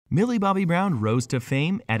Millie Bobby Brown rose to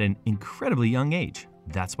fame at an incredibly young age.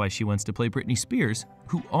 That's why she wants to play Britney Spears,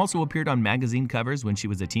 who also appeared on magazine covers when she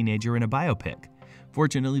was a teenager in a biopic.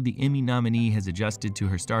 Fortunately, the Emmy nominee has adjusted to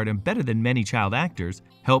her stardom better than many child actors,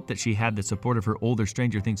 helped that she had the support of her older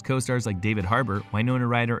Stranger Things co-stars like David Harbour, Winona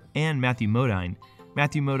Ryder, and Matthew Modine.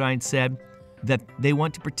 Matthew Modine said that they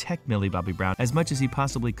want to protect Millie Bobby Brown as much as he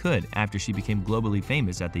possibly could after she became globally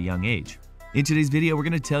famous at the young age. In today's video, we're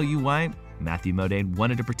going to tell you why Matthew Modine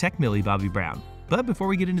wanted to protect Millie Bobby Brown. But before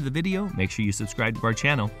we get into the video, make sure you subscribe to our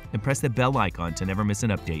channel and press the bell icon to never miss an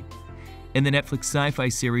update. In the Netflix sci-fi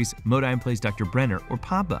series, Modine plays Dr. Brenner, or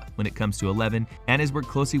Papa, when it comes to 11, and has worked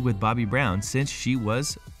closely with Bobby Brown since she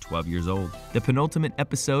was 12 years old. The penultimate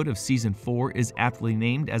episode of Season 4 is aptly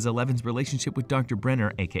named as 11's relationship with Dr.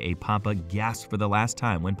 Brenner, aka Papa, gasps for the last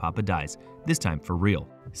time when Papa dies, this time for real.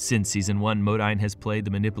 Since Season 1, Modine has played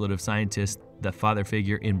the manipulative scientist, the father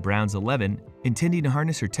figure in Brown's 11, intending to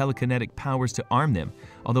harness her telekinetic powers to arm them,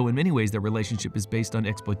 although in many ways their relationship is based on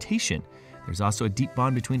exploitation. There's also a deep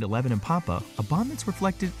bond between 11 and Papa, a bond that's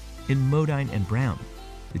reflected in Modine and Brown.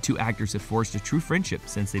 The two actors have forged a true friendship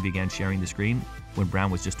since they began sharing the screen when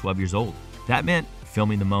Brown was just 12 years old. That meant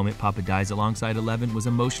filming the moment Papa dies alongside 11 was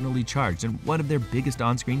emotionally charged and one of their biggest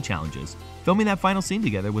on-screen challenges. Filming that final scene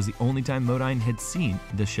together was the only time Modine had seen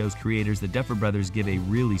the show's creators, the Duffer Brothers, give a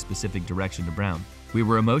really specific direction to Brown. "We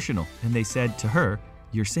were emotional, and they said to her,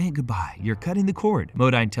 'You're saying goodbye, you're cutting the cord,'"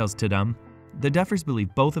 Modine tells Tadum. The Duffers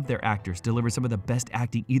believe both of their actors deliver some of the best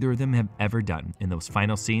acting either of them have ever done in those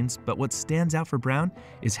final scenes, but what stands out for Brown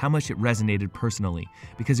is how much it resonated personally,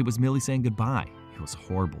 because it was Millie saying goodbye. "It was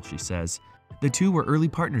horrible," she says. The two were early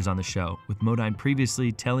partners on the show, with Modine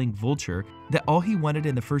previously telling Vulture that all he wanted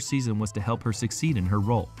in the first season was to help her succeed in her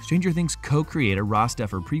role. Stranger Things co-creator Ross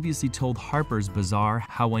Duffer previously told Harper's Bazaar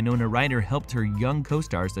how Winona Ryder helped her young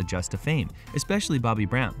co-stars adjust to fame, especially Bobby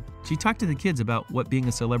Brown. She talked to the kids about what being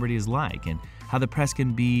a celebrity is like and how the press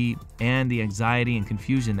can be and the anxiety and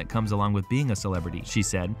confusion that comes along with being a celebrity. She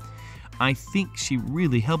said, "I think she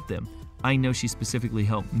really helped them. I know she specifically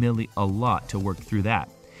helped Millie a lot to work through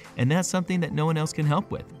that. And that's something that no one else can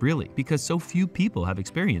help with, really, because so few people have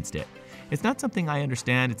experienced it. It's not something I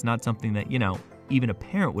understand. It's not something that, even a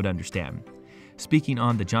parent would understand." Speaking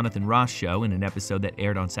on The Jonathan Ross Show in an episode that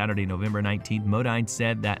aired on Saturday, November 19th, Modine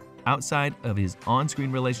said that outside of his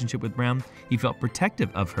on-screen relationship with Brown, he felt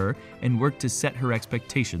protective of her and worked to set her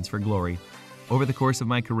expectations for glory. "Over the course of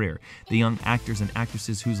my career, the young actors and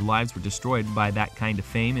actresses whose lives were destroyed by that kind of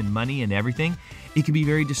fame and money and everything, it can be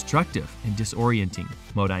very destructive and disorienting,"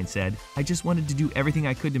 Modine said. "I just wanted to do everything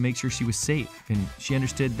I could to make sure she was safe, and she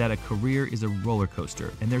understood that a career is a roller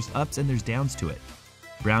coaster, and there's ups and there's downs to it."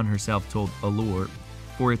 Brown herself told Allure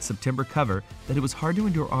for its September cover that it was hard to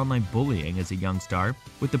endure online bullying as a young star,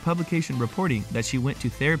 with the publication reporting that she went to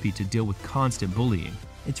therapy to deal with constant bullying.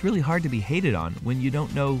 "It's really hard to be hated on when you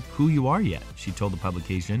don't know who you are yet," she told the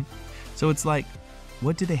publication. "So it's like,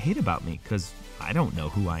 what do they hate about me? Because I don't know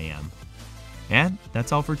who I am." And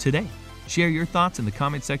that's all for today. Share your thoughts in the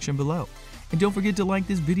comment section below. And don't forget to like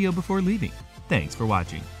this video before leaving. Thanks for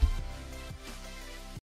watching.